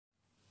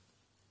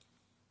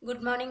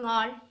Good morning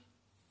all.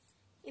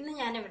 ഇന്ന്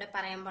ഞാൻ ഇവിടെ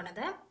പറയാൻ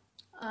പോണത്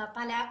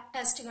പല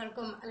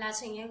ടെസ്റ്റുകൾക്കും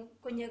അല്ലാതെ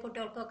കുഞ്ഞു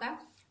കുട്ടികൾക്കൊക്കെ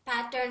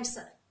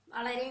പാറ്റേൺസ്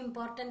വളരെ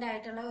ഇമ്പോർട്ടന്റ്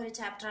ആയിട്ടുള്ള ഒരു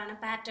ചാപ്റ്റർ ആണ്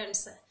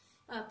പാറ്റേൺസ്.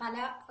 പല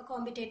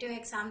കോമ്പറ്റേറ്റീവ്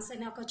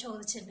എക്സാംസിനൊക്കെ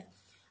ചോദിച്ചിട്ടുണ്ട്.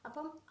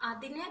 അപ്പം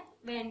അതിന്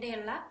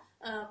വേണ്ടിയുള്ള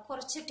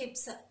കുറച്ച്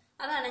ടിപ്സ്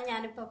അതാണ്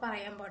ഞാനിപ്പോൾ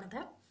പറയാൻ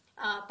പോണത്.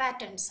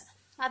 പാറ്റേൺസ്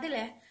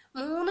അതില്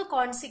 3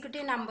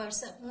 കോൺസിക്യൂട്ടീവ്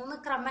നമ്പേഴ്സ് 3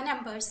 ക്രമ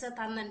നമ്പേഴ്സ്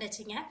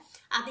തന്നിട്ടുണ്ടെങ്കിൽ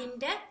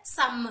അതിന്റെ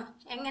സമ്മ്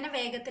എങ്ങനെ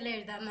വേഗത്തിൽ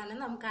എഴുതാമെന്നാണ്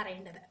നമുക്ക്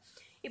അറിയേണ്ടത്.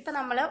 ഇപ്പൊ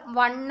നമ്മൾ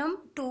 1ഉം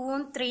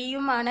 2ഉം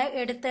 3യുമാണ്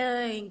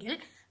എടുത്തതെങ്കിൽ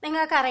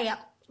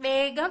നിങ്ങൾക്കറിയാം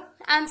വേഗം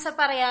ആൻസർ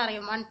പറയാൻ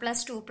അറിയാം. 1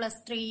 + 2 +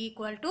 3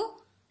 =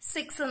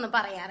 6 എന്ന്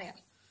പറയാൻ അറിയാം.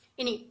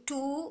 ഇനി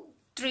 2,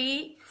 3,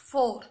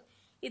 4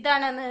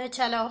 ഇതാണെന്ന്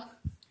വെച്ചാലോ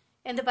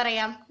എന്ത്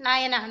പറയാം?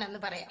 9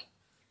 ആണെന്ന് പറയാം.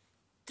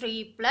 3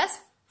 +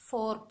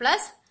 4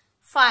 +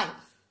 5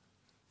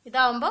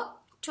 ഇതാവുമ്പോൾ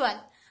 12.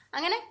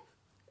 അങ്ങനെ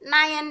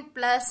 9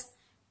 +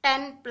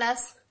 10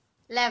 +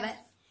 11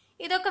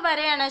 ഇതൊക്കെ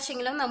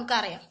വരെയാണെങ്കിലും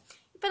നമുക്കറിയാം.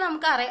 ഇപ്പൊ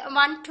നമുക്കറിയാം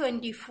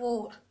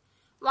 124,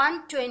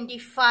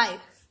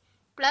 125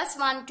 +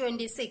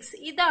 126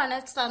 ഇതാണ്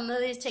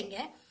തന്നത്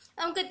വെച്ചെങ്കിൽ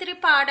നമുക്ക് ഇത്തിരി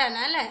പാടാണ്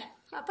അല്ലേ?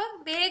 അപ്പൊ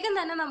വേഗം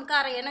തന്നെ നമുക്ക്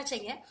അറിയണം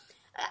വെച്ചെങ്കിൽ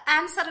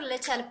ആൻസറിൽ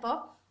ചിലപ്പോൾ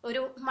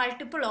ഒരു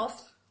മൾട്ടിപ്പിൾ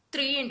ഓഫ്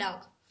 3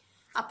 ഉണ്ടാവും.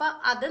 അപ്പൊ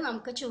അത്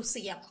നമുക്ക് ചൂസ്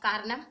ചെയ്യാം.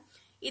 കാരണം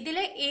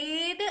ഇതിലെ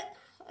ഏത്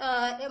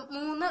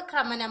 3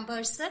 ക്രമ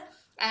നമ്പേഴ്സ്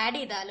ആഡ്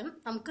ചെയ്താലും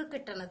നമുക്ക്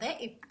കിട്ടുന്നത്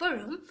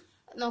എപ്പോഴും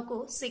നോക്കൂ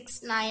 6,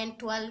 9,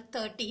 12,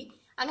 30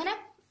 അങ്ങനെ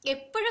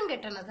എപ്പോഴും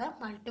കിട്ടുന്നത്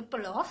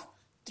മൾട്ടിപ്പിൾ ഓഫ്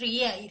 3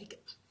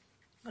 ആയിരിക്കും.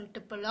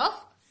 മൾട്ടിപ്പിൾ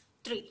ഓഫ്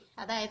 3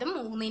 അതായത്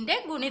 3ന്റെ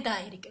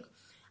ഗുണിതമായിരിക്കും.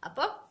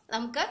 അപ്പോൾ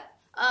നമുക്ക്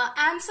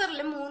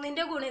ആൻസറിൽ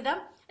 3ന്റെ ഗുണിതം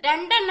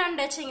 2 എണ്ണം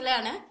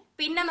ഉണ്ടെങ്കിലാണ്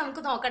പിന്നെ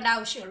നമുക്ക് നോക്കേണ്ട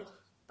ആവശ്യമുള്ളൂ.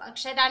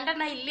 പക്ഷെ 2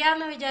 എണ്ണം ഇല്ല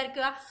എന്ന്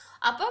വിചാരിക്കുക.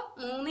 അപ്പൊ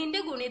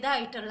 3ന്റെ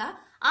ഗുണിതമായിട്ടുള്ള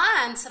ആ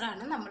ആൻസർ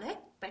ആണ് നമ്മൾ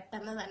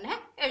പെട്ടെന്ന് തന്നെ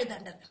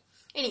എഴുതേണ്ടത്.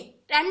 ഇനി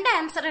 2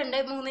 ആൻസർ ഉണ്ട്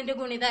 3ന്റെ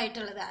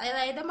ഗുണിതമായിട്ടുള്ളത്,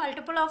 അതായത്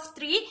മൾട്ടിപ്പിൾ ഓഫ്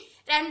 3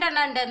 2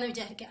 എണ്ണം ഉണ്ടെന്ന്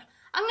വിചാരിക്കുക.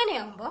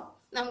 അങ്ങനെയാകുമ്പോൾ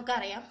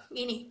നമുക്കറിയാം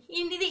ഇനി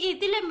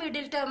ഇതിലെ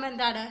മിഡിൽ ടേം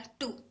എന്താണ്?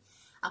 2.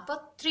 അപ്പൊ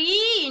 3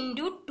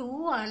 × 2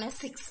 ആണ്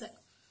 6.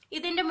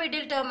 ഇതിന്റെ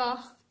മിഡിൽ ടേമോ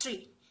 3.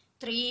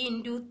 3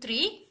 ×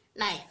 3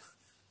 9.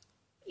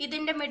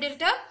 ഇതിന്റെ മിഡിൽ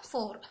ടേം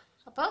 4.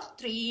 അപ്പൊ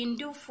 3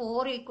 ×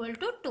 4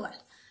 = 12.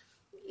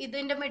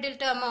 ഇതിന്റെ മിഡിൽ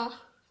ടേമോ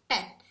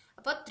 10.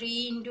 അപ്പൊ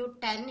 3 ×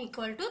 10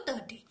 =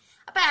 30.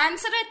 അപ്പൊ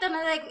ആൻസർ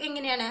എത്തുന്നത്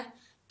എങ്ങനെയാണ്?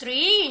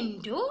 3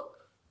 ×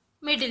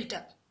 മിഡിൽ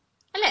ടേം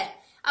അല്ലെ?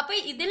 അപ്പൊ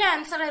ഇതിലെ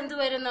ആൻസർ എന്ത്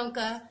വരും?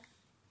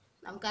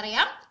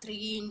 നമുക്കറിയാം 3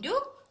 ×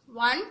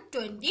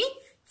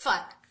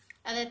 125.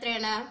 അത്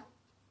എത്രയാണ്?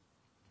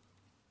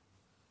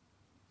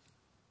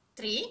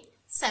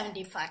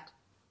 375.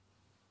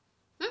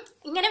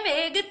 ഇങ്ങനെ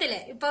വേഗത്തില്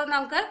ഇപ്പൊ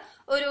നമുക്ക്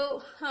ഒരു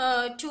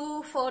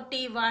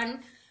 241,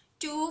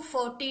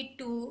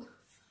 242,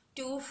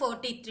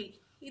 243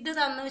 ഇത്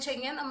തന്നു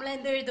വെച്ചെങ്കിൽ നമ്മൾ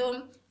എന്ത് എഴുതും?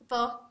 ഇപ്പൊ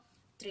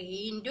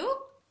 3 ×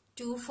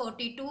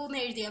 242 എന്ന്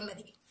എഴുതിയാൽ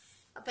മതി.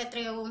 അപ്പൊ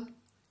എത്രയാവും?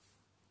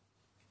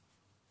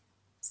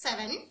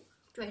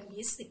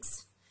 726.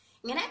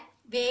 ഇങ്ങനെ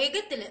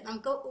വേഗത്തില്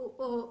നമുക്ക്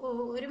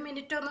 1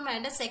 മിനിറ്റ് ഒന്നും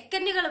വേണ്ട,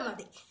 സെക്കൻഡുകൾ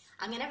മതി.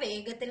 അങ്ങനെ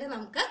വേഗത്തില്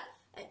നമുക്ക്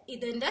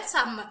ഇതിന്റെ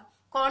സമ്മ്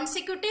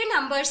കോൺസിക്യൂട്ടീവ്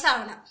നമ്പേഴ്സ്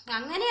ആവണം.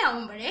 അങ്ങനെ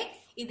ആവുമ്പോഴേ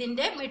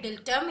ഇതിന്റെ മിഡിൽ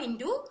ടേം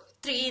 ×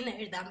 3 എന്ന്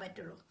എഴുതാൻ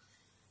പറ്റുള്ളൂ.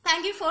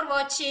 Thank you for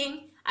watching.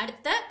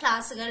 അടുത്ത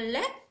ക്ലാസ്സുകളിൽ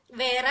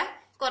വേറെ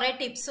കുറെ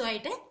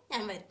ടിപ്സുമായിട്ട്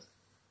ഞാൻ വരും.